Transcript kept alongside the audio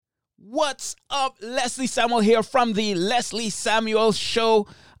What's up? Leslie Samuel here from the Leslie Samuel Show.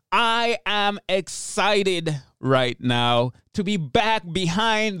 I am excited right now to be back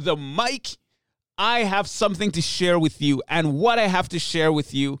behind the mic. I have something to share with you, and what I have to share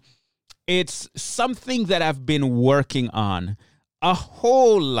with you, it's something that I've been working on a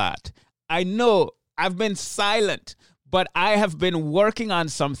whole lot. I know I've been silent, but I have been working on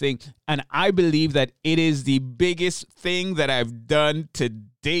something, and I believe that it is the biggest thing that I've done to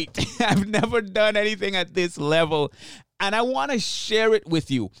date. I've never done anything at this level, and I want to share it with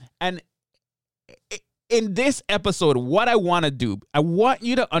you. And in this episode, what I want to do, I want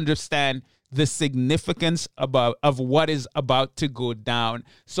you to understand the significance of what is about to go down.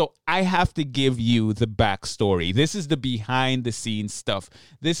 So I have to give you the backstory. This is the behind the scenes stuff.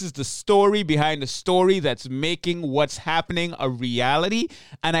 This is the story behind the story that's making what's happening a reality.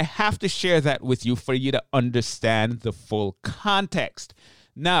 And I have to share that with you for you to understand the full context.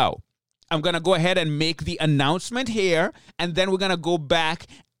 Now, I'm going to go ahead and make the announcement here, and then we're going to go back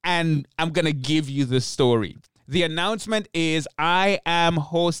and I'm going to give you the story. The announcement is I am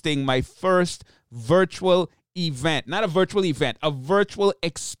hosting my first virtual event, not a virtual event, a virtual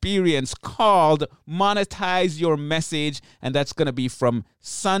experience called Monetize Your Message. And that's going to be from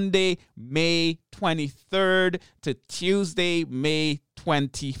Sunday, May 23rd to Tuesday, May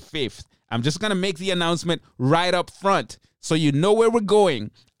 25th. I'm just going to make the announcement right up front so you know where we're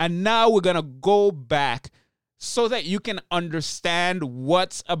going. And now we're going to go back so that you can understand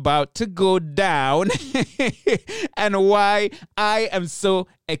what's about to go down and why I am so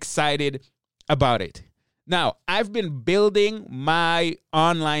excited about it. Now, I've been building my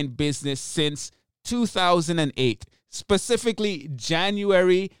online business since 2008, specifically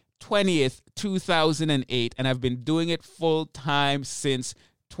January 20th, 2008, and I've been doing it full time since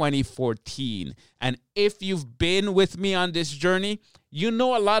 2014. And if you've been with me on this journey, you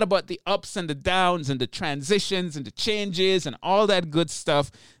know a lot about the ups and the downs and the transitions and the changes and all that good stuff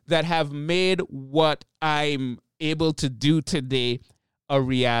that have made what I'm able to do today a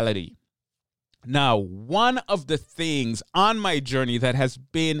reality. Now, one of the things on my journey that has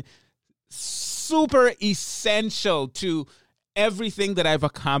been super essential to everything that I've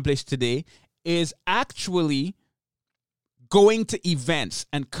accomplished today is actually going to events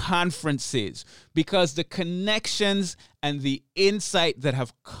and conferences, because the connections and the insight that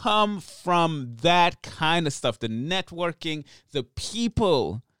have come from that kind of stuff, the networking, the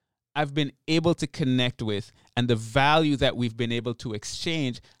people I've been able to connect with, and the value that we've been able to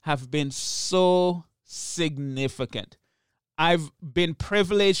exchange have been so significant. I've been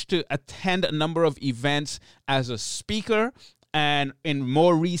privileged to attend a number of events as a speaker, and in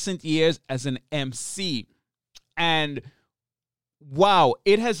more recent years as an MC. And wow,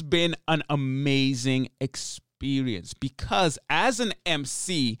 it has been an amazing experience, because as an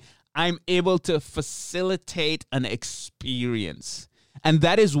MC, I'm able to facilitate an experience. And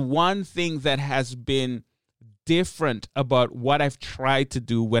that is one thing that has been different about what I've tried to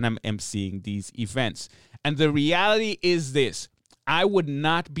do when I'm MCing these events. And the reality is this: I would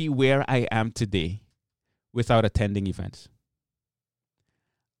not be where I am today without attending events.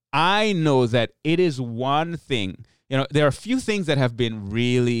 I know that it is one thing. There are a few things that have been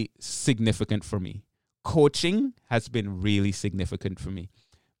really significant for me. Coaching has been really significant for me.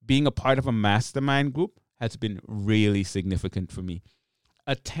 Being a part of a mastermind group has been really significant for me.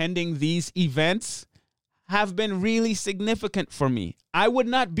 Attending these events have been really significant for me. I would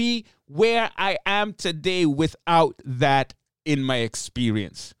not be where I am today without that in my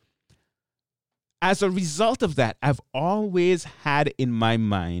experience. As a result of that, I've always had in my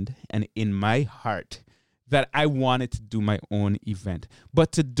mind and in my heart that I wanted to do my own event,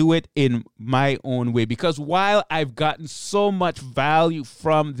 but to do it in my own way. Because while I've gotten so much value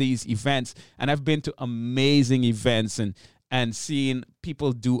from these events, and I've been to amazing events and seen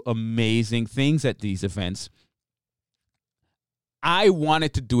people do amazing things at these events, I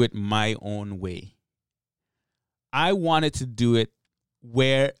wanted to do it my own way. I wanted to do it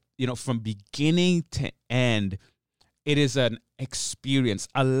where, from beginning to end, it is an experience,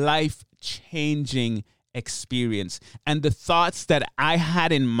 a life-changing experience. And the thoughts that I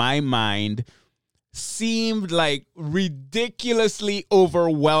had in my mind seemed like ridiculously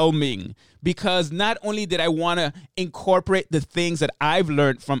overwhelming, because not only did I want to incorporate the things that I've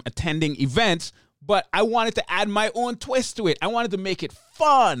learned from attending events, but I wanted to add my own twist to it. I wanted to make it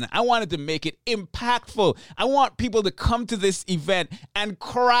fun. I wanted to make it impactful. I want people to come to this event and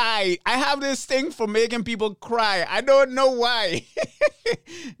cry. I have this thing for making people cry. I don't know why.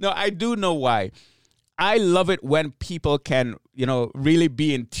 No, I do know why. I love it when people can, really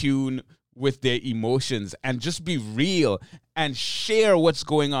be in tune with their emotions and just be real and share what's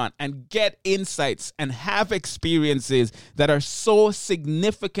going on and get insights and have experiences that are so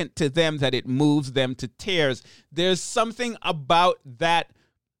significant to them that it moves them to tears. There's something about that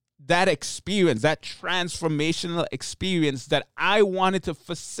experience, that transformational experience that I wanted to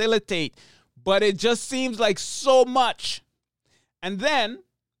facilitate, but it just seems like so much. And then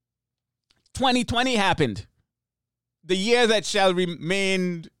 2020 happened. The year that shall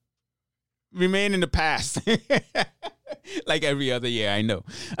remain in the past. Like every other year, I know.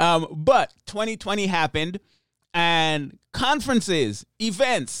 But 2020 happened and conferences,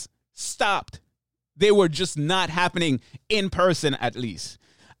 events stopped. They were just not happening in person, at least.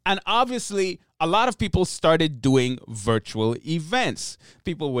 And obviously, a lot of people started doing virtual events.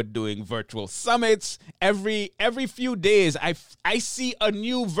 People were doing virtual summits. Every few days, I see a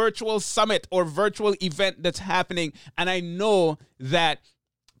new virtual summit or virtual event that's happening. And I know that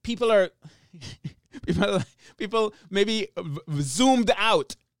people are... people maybe zoomed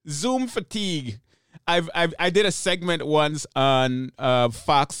out, Zoom fatigue. I did a segment once on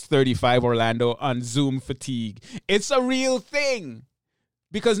Fox 35 Orlando on Zoom fatigue. It's a real thing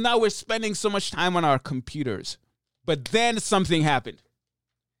because now we're spending so much time on our computers. But then something happened.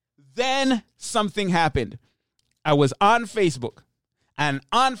 I was on Facebook, and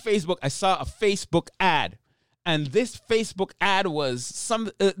on Facebook I saw a Facebook ad. And this Facebook ad was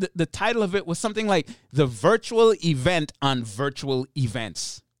the title of it was something like the virtual event on virtual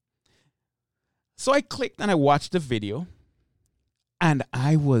events. So I clicked and I watched the video and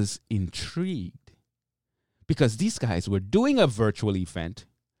I was intrigued because these guys were doing a virtual event,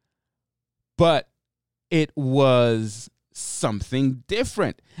 but it was something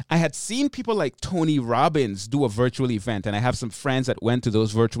different. I had seen people like Tony Robbins do a virtual event, and I have some friends that went to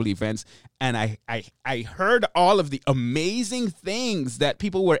those virtual events, and I heard all of the amazing things that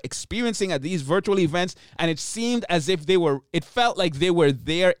people were experiencing at these virtual events, and it seemed as if it felt like they were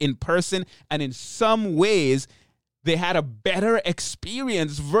there in person, and in some ways they had a better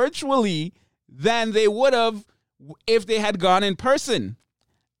experience virtually than they would have if they had gone in person.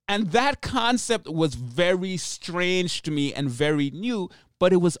 And that concept was very strange to me and very new,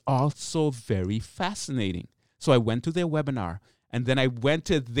 but it was also very fascinating. So I went to their webinar, and then I went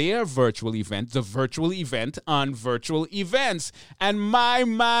to their virtual event, the virtual event on virtual events, and my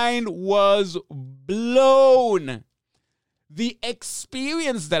mind was blown. The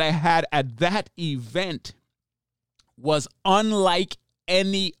experience that I had at that event was unlike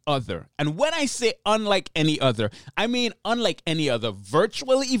any other. And when I say unlike any other, I mean unlike any other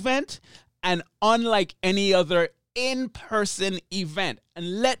virtual event and unlike any other in-person event.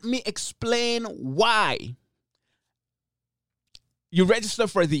 And let me explain why. You register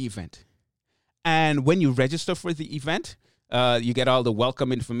for the event. And when you register for the event, you get all the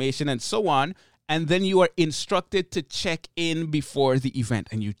welcome information and so on. And then you are instructed to check in before the event.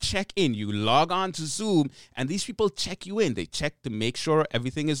 And you check in, you log on to Zoom, and these people check you in. They check to make sure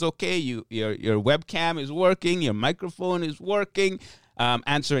everything is okay. Your webcam is working, your microphone is working,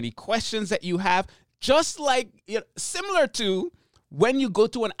 answer any questions that you have. Just like, similar to when you go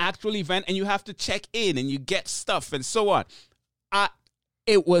to an actual event and you have to check in and you get stuff and so on.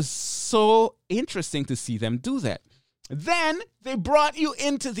 It was so interesting to see them do that. Then they brought you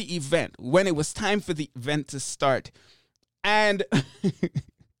into the event when it was time for the event to start. And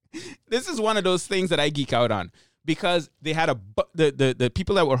this is one of those things that I geek out on because they had the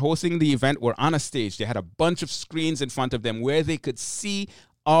people that were hosting the event were on a stage. They had a bunch of screens in front of them where they could see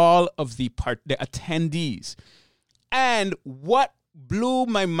all of the attendees. And what blew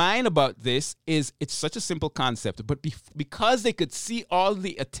my mind about this is it's such a simple concept, but because they could see all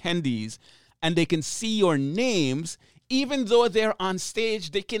the attendees and they can see your names, even though they're on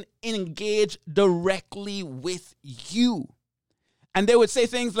stage, they can engage directly with you. And they would say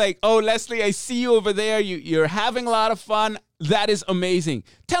things like, "Oh, Leslie, I see you over there. You're having a lot of fun. That is amazing."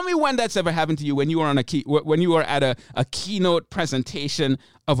 Tell me when that's ever happened to you when you were when you were at a keynote presentation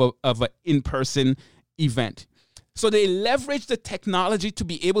of an in-person event. So they leverage the technology to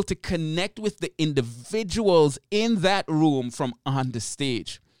be able to connect with the individuals in that room from on the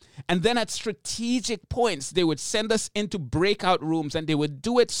stage. And then at strategic points, they would send us into breakout rooms, and they would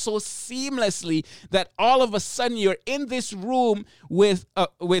do it so seamlessly that all of a sudden you're in this room with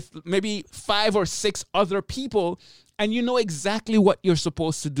maybe 5 or 6 other people, and you know exactly what you're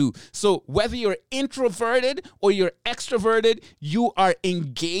supposed to do. So whether you're introverted or you're extroverted, you are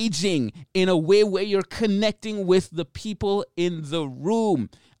engaging in a way where you're connecting with the people in the room.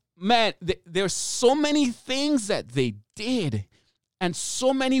 Man, there's so many things that they did and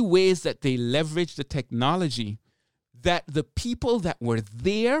so many ways that they leveraged the technology that the people that were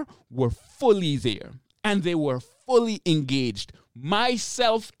there were fully there and they were fully engaged,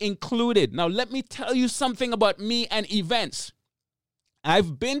 myself included. Now, let me tell you something about me and events.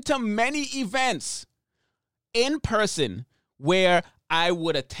 I've been to many events in person where I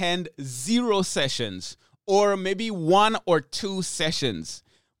would attend 0 sessions or maybe 1 or 2 sessions.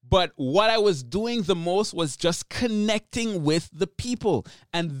 But what I was doing the most was just connecting with the people.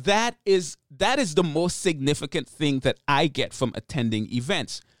 And that is the most significant thing that I get from attending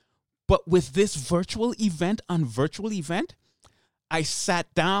events. But with this virtual event, I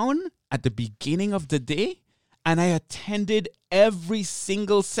sat down at the beginning of the day and I attended every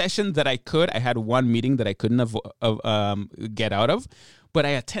single session that I could. I had one meeting that I couldn't get out of, but I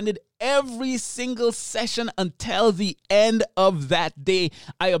attended every single session until the end of that day.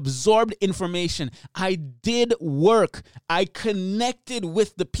 I absorbed information. I did work. I connected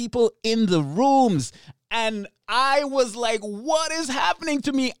with the people in the rooms. And I was like, what is happening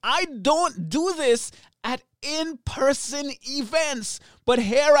to me? I don't do this at in-person events. But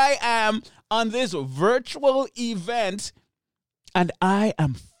here I am on this virtual event, and I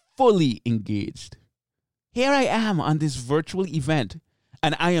am fully engaged. Here I am on this virtual event,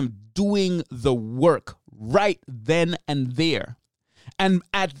 and I am doing the work right then and there. And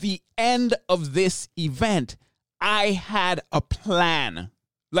at the end of this event, I had a plan,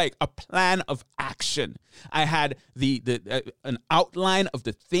 like a plan of action. I had an outline of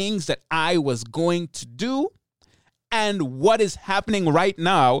the things that I was going to do. And what is happening right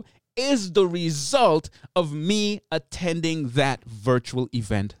now is the result of me attending that virtual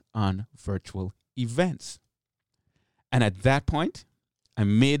event on virtual events. And at that point, I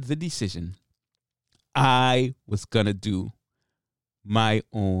made the decision I was going to do my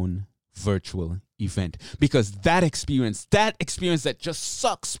own virtual event, because that experience that just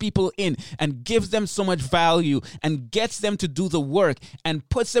sucks people in and gives them so much value and gets them to do the work and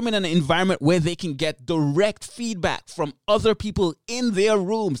puts them in an environment where they can get direct feedback from other people in their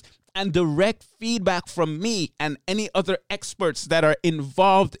rooms and direct feedback from me and any other experts that are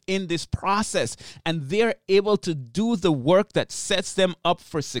involved in this process, and they're able to do the work that sets them up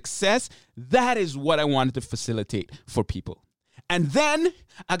for success. That is what I wanted to facilitate for people. And then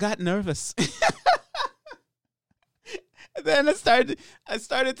I got nervous. Then I started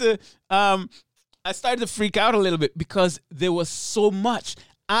to freak out a little bit because there was so much.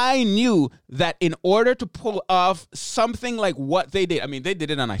 I knew that in order to pull off something like what they did, I mean, they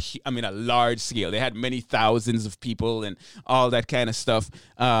did it on a large scale. They had many thousands of people and all that kind of stuff.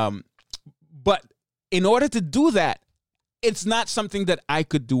 But in order to do that, it's not something that I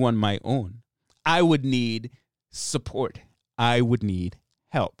could do on my own. I would need support. I would need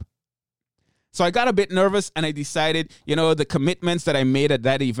help. So I got a bit nervous and I decided, the commitments that I made at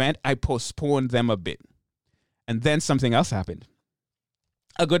that event, I postponed them a bit. And then something else happened.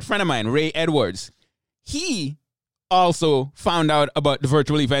 A good friend of mine, Ray Edwards, he also found out about the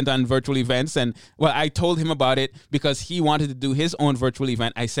virtual event on virtual events. And I told him about it because he wanted to do his own virtual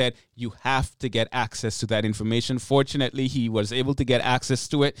event. I said, you have to get access to that information. Fortunately, he was able to get access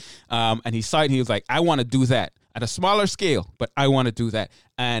to it. And he saw it and he was like, I want to do that at a smaller scale, but I want to do that.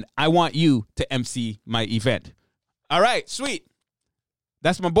 And I want you to MC my event. All right, sweet.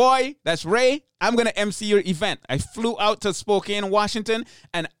 That's my boy. That's Ray. I'm going to MC your event. I flew out to Spokane, Washington,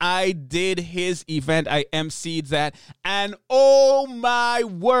 and I did his event. I MC'd that. And oh my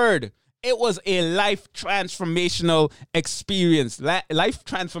word, it was a life transformational experience, life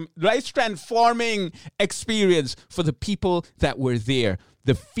transforming experience for the people that were there.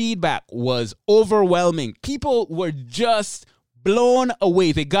 The feedback was overwhelming. People were just blown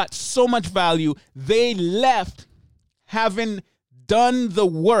away. They got so much value. They left having done the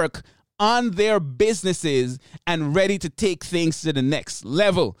work on their businesses and ready to take things to the next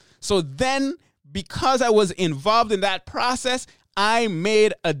level. So then, because I was involved in that process, I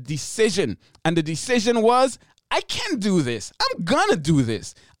made a decision. And the decision was, I can do this. I'm going to do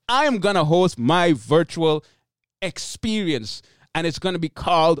this. I am going to host my virtual experience. And it's going to be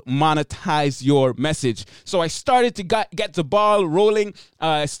called Monetize Your Message. So I started to get the ball rolling.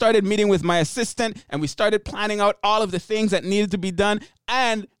 I started meeting with my assistant, and we started planning out all of the things that needed to be done.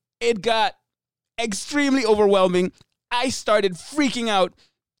 And it got extremely overwhelming. I started freaking out,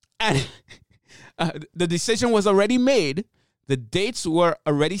 and the decision was already made. The dates were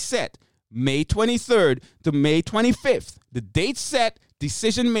already set, May 23rd to May 25th. The date set,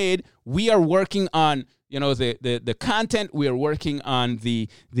 decision made. We are working on the content. We are working on the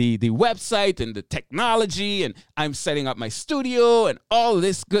website and the technology, and I'm setting up my studio and all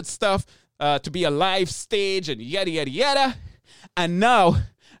this good stuff to be a live stage and yada, yada, yada. And now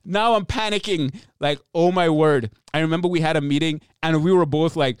now I'm panicking. Like, oh my word. I remember we had a meeting and we were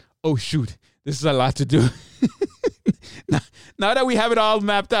both like, oh shoot, this is a lot to do. Now that we have it all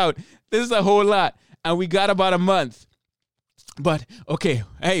mapped out, this is a whole lot. And we got about a month. But okay,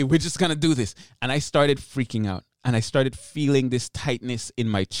 hey, we're just going to do this. And I started freaking out. And I started feeling this tightness in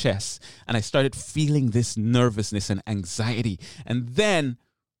my chest. And I started feeling this nervousness and anxiety. And then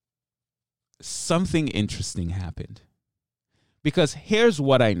something interesting happened. Because here's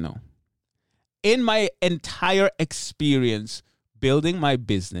what I know. In my entire experience building my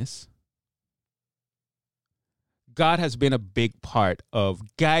business, God has been a big part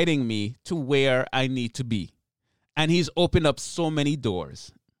of guiding me to where I need to be. And he's opened up so many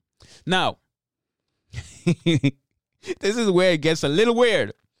doors. Now, this is where it gets a little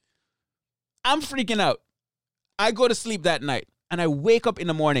weird. I'm freaking out. I go to sleep that night and I wake up in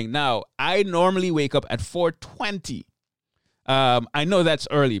the morning. Now, I normally wake up at 4:20. I know that's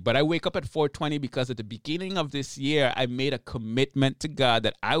early, but I wake up at 4:20 because at the beginning of this year, I made a commitment to God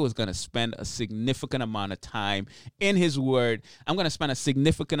that I was going to spend a significant amount of time in his word. I'm going to spend a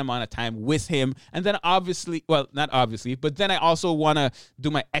significant amount of time with him. And then obviously, well, not obviously, but then I also want to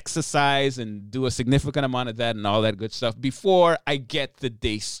do my exercise and do a significant amount of that and all that good stuff before I get the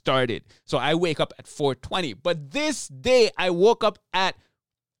day started. So I wake up at 4:20. But this day, I woke up at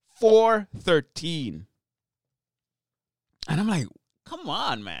 4:13. And I'm like, come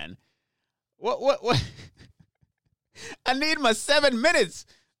on, man. What? I need my 7 minutes.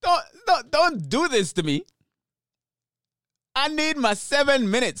 Don't do this to me. I need my 7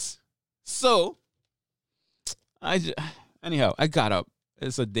 minutes. So, anyhow, I got up.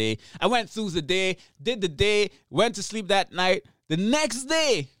 It's a day. I went through the day, did the day, went to sleep that night. The next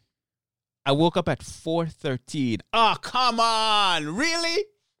day, I woke up at 4:13. Oh, come on. Really?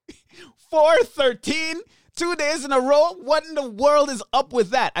 4:13? 2 days in a row? What in the world is up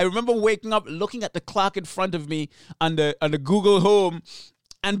with that? I remember waking up, looking at the clock in front of me on the Google Home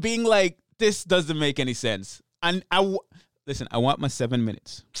and being like, this doesn't make any sense. And listen, I want my 7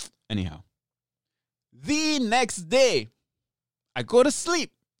 minutes. Anyhow, the next day, I go to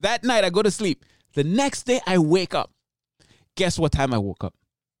sleep. That night, I go to sleep. The next day, I wake up. Guess what time I woke up?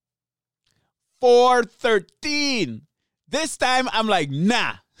 4:13. This time, I'm like,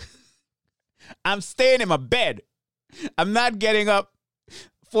 nah. I'm staying in my bed. I'm not getting up.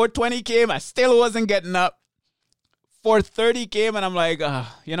 4:20 came. I still wasn't getting up. 4:30 came and I'm like,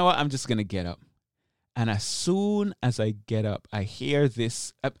 you know what? I'm just going to get up. And as soon as I get up, I hear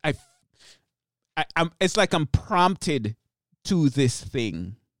this. It's like I'm prompted to this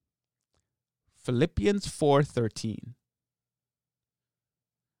thing. Philippians 4:13.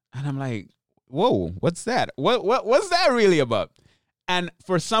 And I'm like, whoa, what's that? What's that really about? And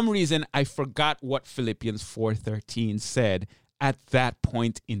for some reason, I forgot what Philippians 4:13 said at that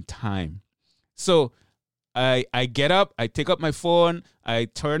point in time. So I get up, I take up my phone, I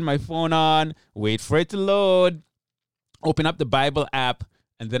turn my phone on, wait for it to load, open up the Bible app,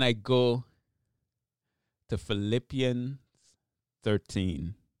 and then I go to Philippians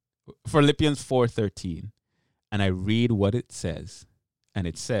 4:13, and I read what it says. And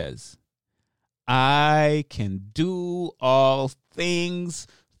it says, I can do all things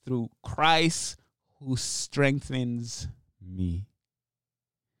through Christ who strengthens me.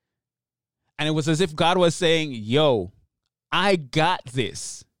 And it was as if God was saying, yo, I got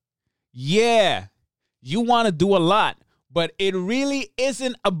this. Yeah, you want to do a lot, but it really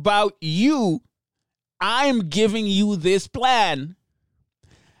isn't about you. I'm giving you this plan.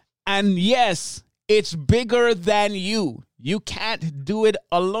 And yes, it's bigger than you. You can't do it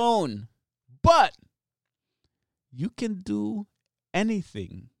alone. But you can do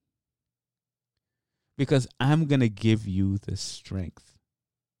anything because I'm going to give you the strength.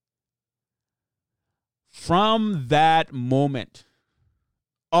 From that moment,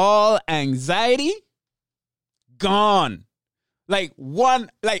 all anxiety gone.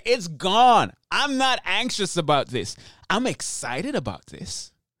 It's gone. I'm not anxious about this. I'm excited about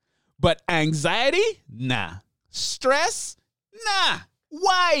this. But anxiety? Nah. Stress? Nah.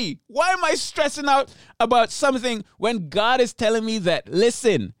 Why? Why am I stressing out about something when God is telling me that,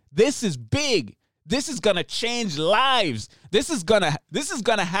 listen, this is big. This is going to change lives. This is going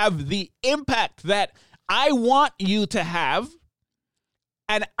to have the impact that I want you to have.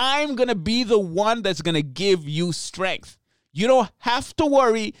 And I'm going to be the one that's going to give you strength. You don't have to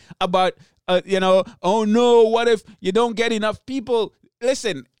worry about, oh no, what if you don't get enough people?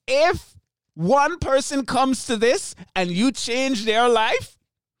 Listen, if one person comes to this and you change their life,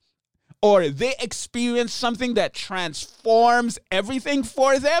 or they experience something that transforms everything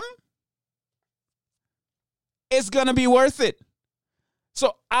for them, it's going to be worth it.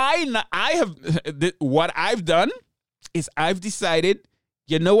 So I have what I've done is I've decided,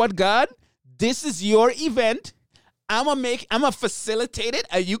 you know what, God, this is your event. I'm gonna facilitate it,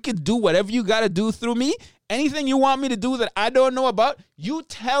 and you can do whatever you got to do through me. Anything you want me to do that I don't know about, you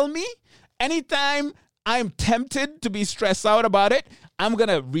tell me. Anytime I'm tempted to be stressed out about it, I'm going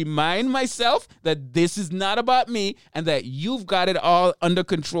to remind myself that this is not about me and that you've got it all under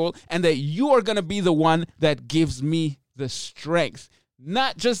control and that you are going to be the one that gives me the strength.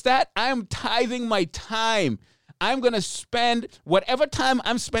 Not just that, I'm tithing my time. I'm going to spend whatever time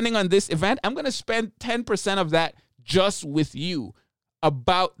I'm spending on this event, I'm going to spend 10% of that just with you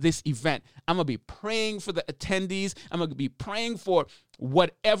about this event. I'm going to be praying for the attendees. I'm going to be praying for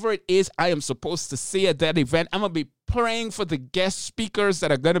whatever it is I am supposed to say at that event. I'm going to be praying for the guest speakers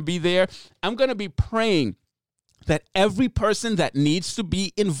that are going to be there. I'm going to be praying that every person that needs to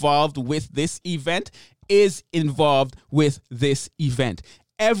be involved with this event is involved with this event.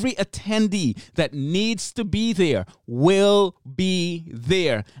 Every attendee that needs to be there will be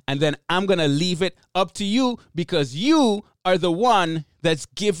there. And then I'm going to leave it up to you because you are the one that's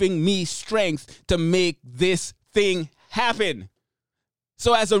giving me strength to make this thing happen.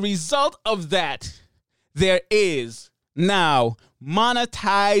 So as a result of that, there is now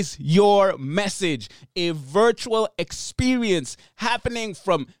Monetize Your Message, a virtual experience happening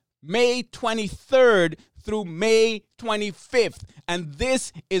from May 23rd through May 25th. And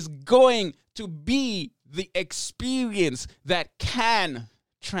this is going to be the experience that can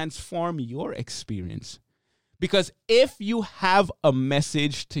transform your experience. Because if you have a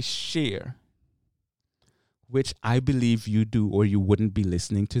message to share, which I believe you do, or you wouldn't be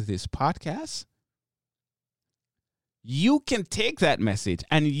listening to this podcast, you can take that message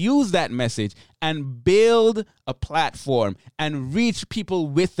and use that message and build a platform and reach people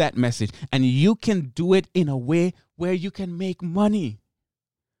with that message. And you can do it in a way where you can make money.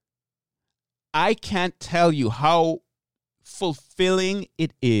 I can't tell you how fulfilling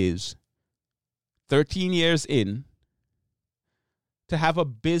it is, 13 years in, to have a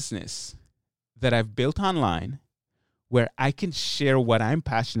business that I've built online where I can share what I'm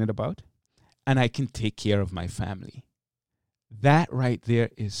passionate about and I can take care of my family. That right there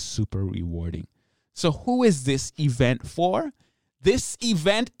is super rewarding. So who is this event for? This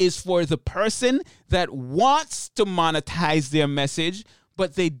event is for the person that wants to monetize their message,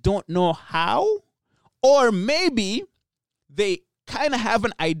 but they don't know how. Or maybe they kind of have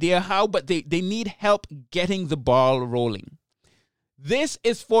an idea how, but they need help getting the ball rolling. This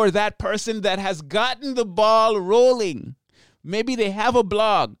is for that person that has gotten the ball rolling. Maybe they have a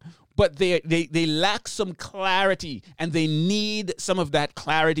blog, but they lack some clarity, and they need some of that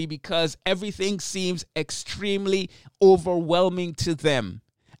clarity because everything seems extremely overwhelming to them.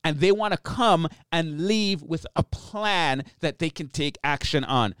 And they want to come and leave with a plan that they can take action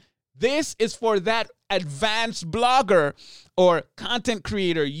on. This is for that advanced blogger or content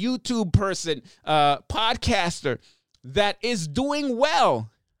creator, YouTube person, podcaster that is doing well,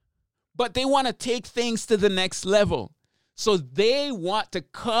 but they want to take things to the next level. So they want to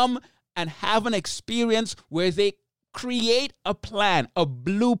come and have an experience where they create a plan, a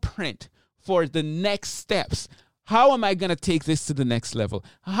blueprint for the next steps. How am I going to take this to the next level?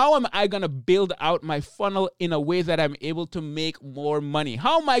 How am I going to build out my funnel in a way that I'm able to make more money?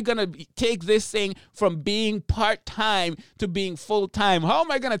 How am I going to take this thing from being part-time to being full-time? How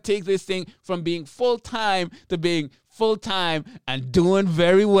am I going to take this thing from being full-time to being full-time and doing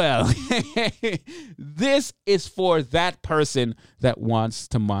very well? This is for that person that wants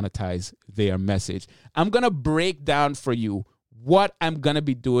to monetize their message. I'm going to break down for you what I'm going to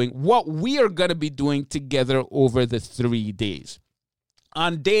be doing, what we are going to be doing together over the 3 days.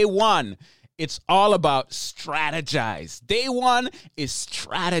 On day one, it's all about strategize. Day one is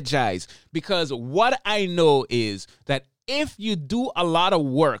strategize, because what I know is that if you do a lot of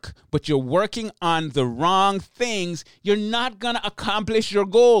work, but you're working on the wrong things, you're not going to accomplish your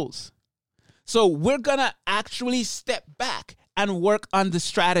goals. So we're going to actually step back and work on the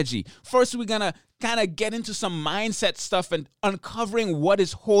strategy. First, we're going to kind of get into some mindset stuff and uncovering what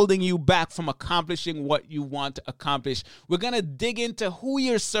is holding you back from accomplishing what you want to accomplish. We're going to dig into who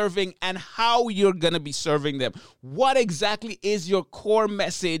you're serving and how you're going to be serving them. What exactly is your core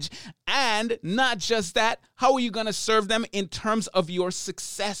message? And not just that, how are you going to serve them in terms of your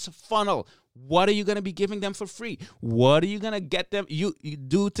success funnel? What are you going to be giving them for free? What are you going to get them you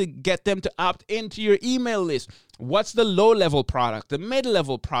do to get them to opt into your email list? What's the low-level product, the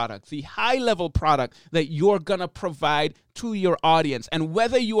mid-level product, the high-level product that you're going to provide to your audience? And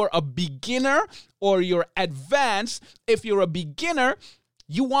whether you're a beginner or you're advanced, if you're a beginner,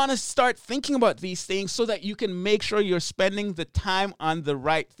 You want to start thinking about these things so that you can make sure you're spending the time on the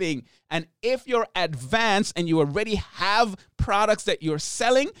right thing. And if you're advanced and you already have products that you're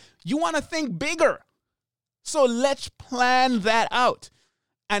selling, you want to think bigger. So let's plan that out.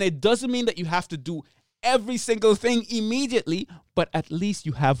 And it doesn't mean that you have to do every single thing immediately, but at least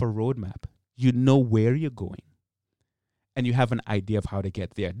you have a roadmap. You know where you're going. And you have an idea of how to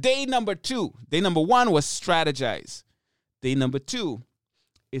get there. Day number 2. Day number 1 was strategize. Day number 2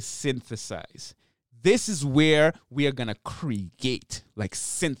 is synthesize. This is where we are going to create, like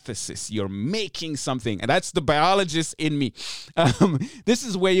synthesis. You're making something. And that's the biologist in me. This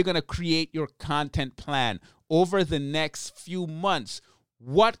is where you're going to create your content plan over the next few months.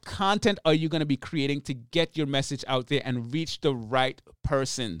 What content are you going to be creating to get your message out there and reach the right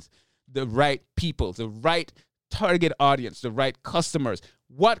persons, the right people, the right target audience, the right customers?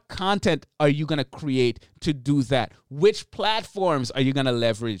 What content are you going to create to do that? Which platforms are you going to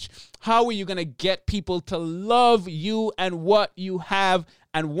leverage? How are you going to get people to love you and what you have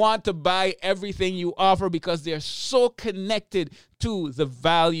and want to buy everything you offer because they're so connected to the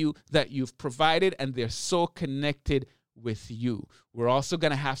value that you've provided and they're so connected with you? We're also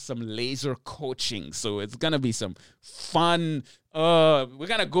going to have some laser coaching. So it's going to be some fun. We're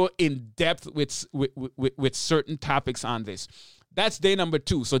going to go in depth with certain topics on this. That's day number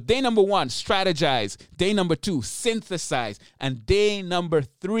 2. So day number 1, strategize. Day number 2, synthesize. And day number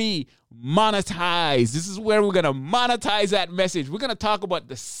 3, monetize. This is where we're going to monetize that message. We're going to talk about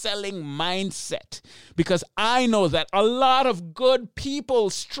the selling mindset because I know that a lot of good people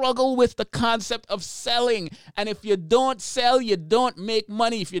struggle with the concept of selling. And if you don't sell, you don't make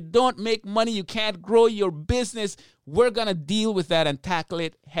money. If you don't make money, you can't grow your business. We're going to deal with that and tackle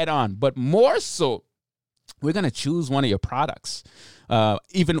it head on. But more so, we're going to choose one of your products,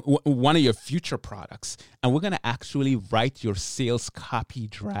 even one of your future products, and we're going to actually write your sales copy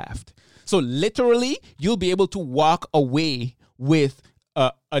draft. So literally, you'll be able to walk away with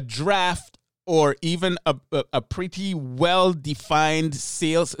a draft or even a pretty well-defined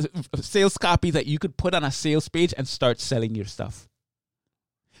sales copy that you could put on a sales page and start selling your stuff.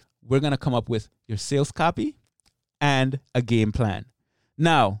 We're going to come up with your sales copy and a game plan.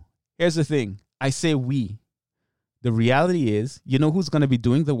 Now, here's the thing. I say we. The reality is, you know who's going to be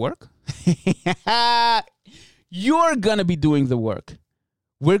doing the work? You're going to be doing the work.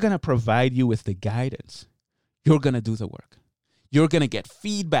 We're going to provide you with the guidance. You're going to do the work. You're going to get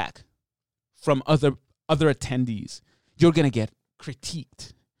feedback from other attendees. You're going to get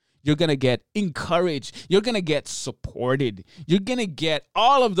critiqued. You're going to get encouraged. You're going to get supported. You're going to get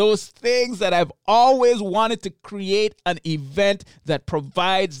all of those things that I've always wanted to create an event that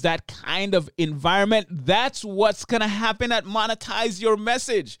provides that kind of environment. That's what's going to happen at Monetize Your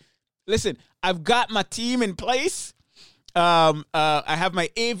Message. Listen, I've got my team in place. I have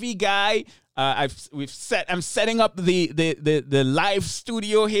my AV guy. I'm setting up the live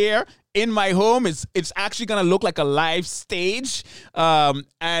studio here in my home. It's actually gonna look like a live stage, and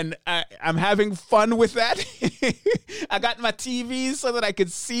I'm having fun with that. I got my TVs so that I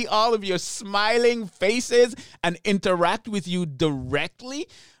could see all of your smiling faces and interact with you directly.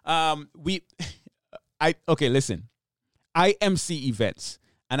 Listen, I MC events,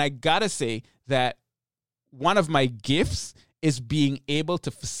 and I gotta say that one of my gifts is being able to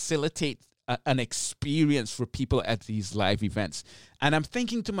facilitate an experience for people at these live events. And I'm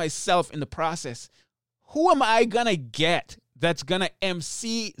thinking to myself in the process, who am I going to get that's going to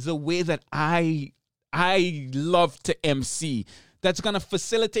MC the way that I love to MC, that's going to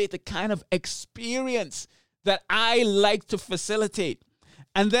facilitate the kind of experience that I like to facilitate?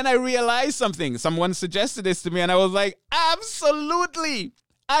 And then I realized something. Someone suggested this to me, and I was like, absolutely.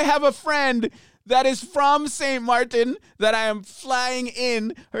 I have a friend that is from St. Martin that I am flying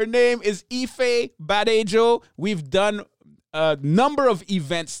in. Her name is Ife Badejo. We've done a number of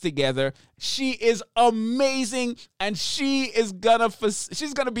events together. She is amazing, and she's gonna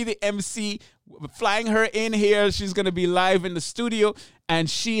be the MC. Flying her in here, she's gonna be live in the studio, and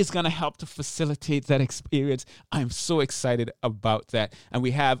she is gonna help to facilitate that experience. I'm so excited about that. And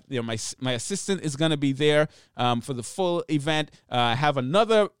we have, my assistant is gonna be there for the full event. I have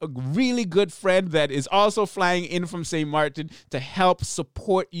another really good friend that is also flying in from St. Martin to help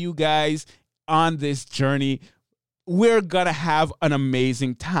support you guys on this journey. We're gonna have an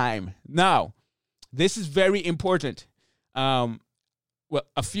amazing time. Now, this is very important. A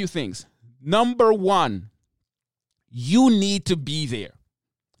few things. Number 1, you need to be there.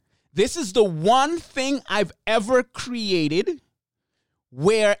 This is the one thing I've ever created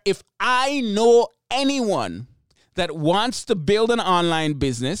where if I know anyone that wants to build an online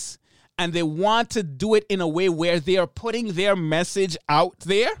business and they want to do it in a way where they are putting their message out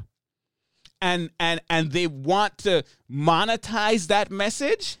there, and they want to monetize that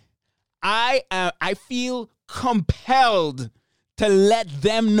message, I feel compelled to let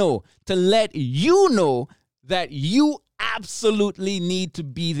them know, to let you know that you absolutely need to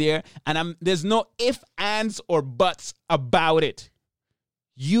be there. And there's no ifs, ands, or buts about it.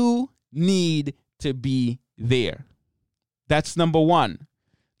 You need to be there. That's number one.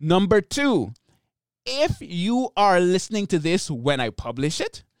 Number two, if you are listening to this when I publish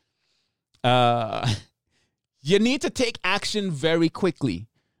it, you need to take action very quickly,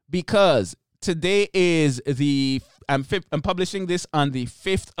 because today is I'm publishing this on the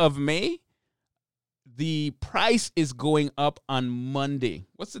 5th of May. The price is going up on Monday.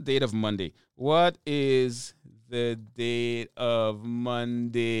 What's the date of Monday? What is the date of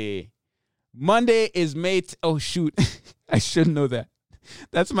Monday? Monday is May. Oh, shoot. I should know that.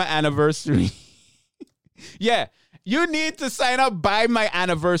 That's my anniversary. Yeah, you need to sign up by my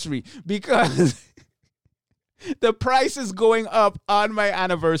anniversary, because the price is going up on my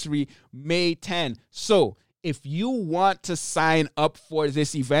anniversary, May 10. So if you want to sign up for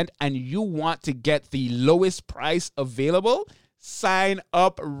this event and you want to get the lowest price available, sign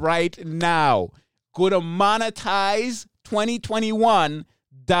up right now. Go to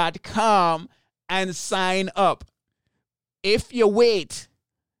monetize2021.com and sign up. If you wait,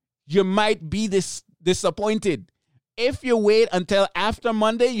 you might be disappointed. If you wait until after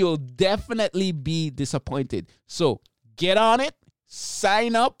Monday, you'll definitely be disappointed. So get on it,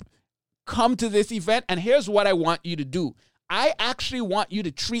 sign up, come to this event. And here's what I want you to do. I actually want you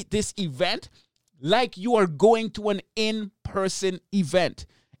to treat this event like you are going to an in-person event.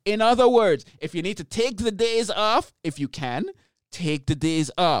 In other words, if you need to take the days off, if you can, take the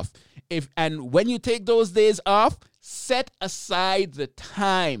days off. And when you take those days off, set aside the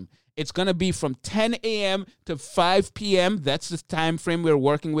time. It's going to be from 10 a.m. to 5 p.m. That's the time frame we're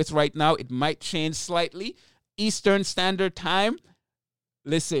working with right now. It might change slightly. Eastern Standard Time.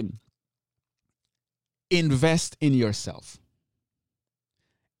 Listen, invest in yourself.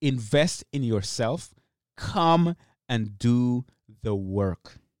 Invest in yourself. Come and do the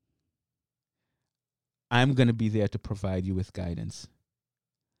work. I'm going to be there to provide you with guidance.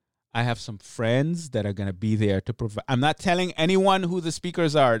 I have some friends that are going to be there to provide. I'm not telling anyone who the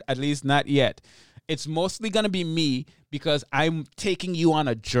speakers are, at least not yet. It's mostly going to be me, because I'm taking you on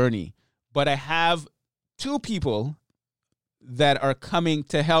a journey. But I have 2 people that are coming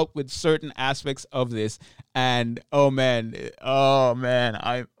to help with certain aspects of this. And oh man,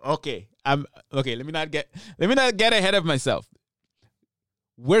 I'm okay. Let me not get ahead of myself.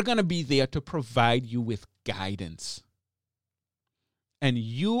 We're going to be there to provide you with guidance. And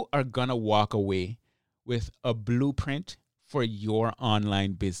you are going to walk away with a blueprint for your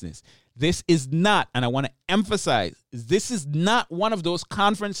online business. This is not, and I want to emphasize, this is not one of those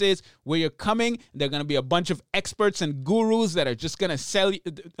conferences where you're coming, there are going to be a bunch of experts and gurus that are just going to sell you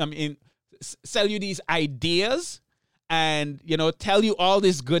these ideas and, tell you all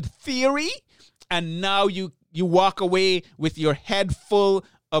this good theory. And now you walk away with your head full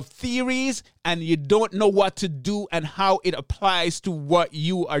of theories and you don't know what to do and how it applies to what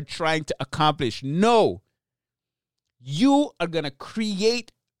you are trying to accomplish. No, you are going to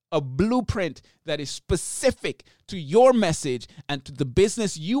create a blueprint that is specific to your message and to the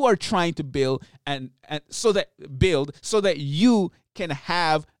business you are trying to build, and so that you can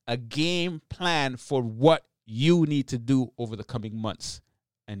have a game plan for what you need to do over the coming months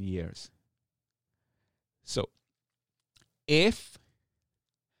and years. So, if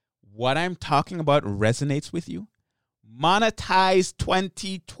what I'm talking about resonates with you,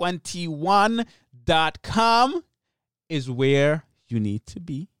 monetize2021.com is where you need to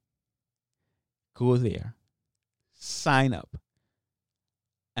be. Go there, sign up,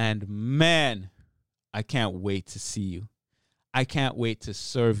 and man, I can't wait to see you. I can't wait to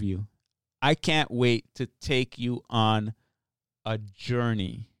serve you. I can't wait to take you on a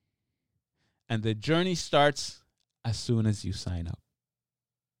journey. And the journey starts as soon as you sign up.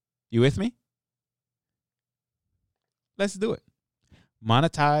 You with me? Let's do it.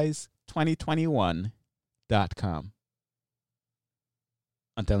 Monetize2021.com.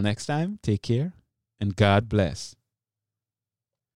 Until next time, take care and God bless.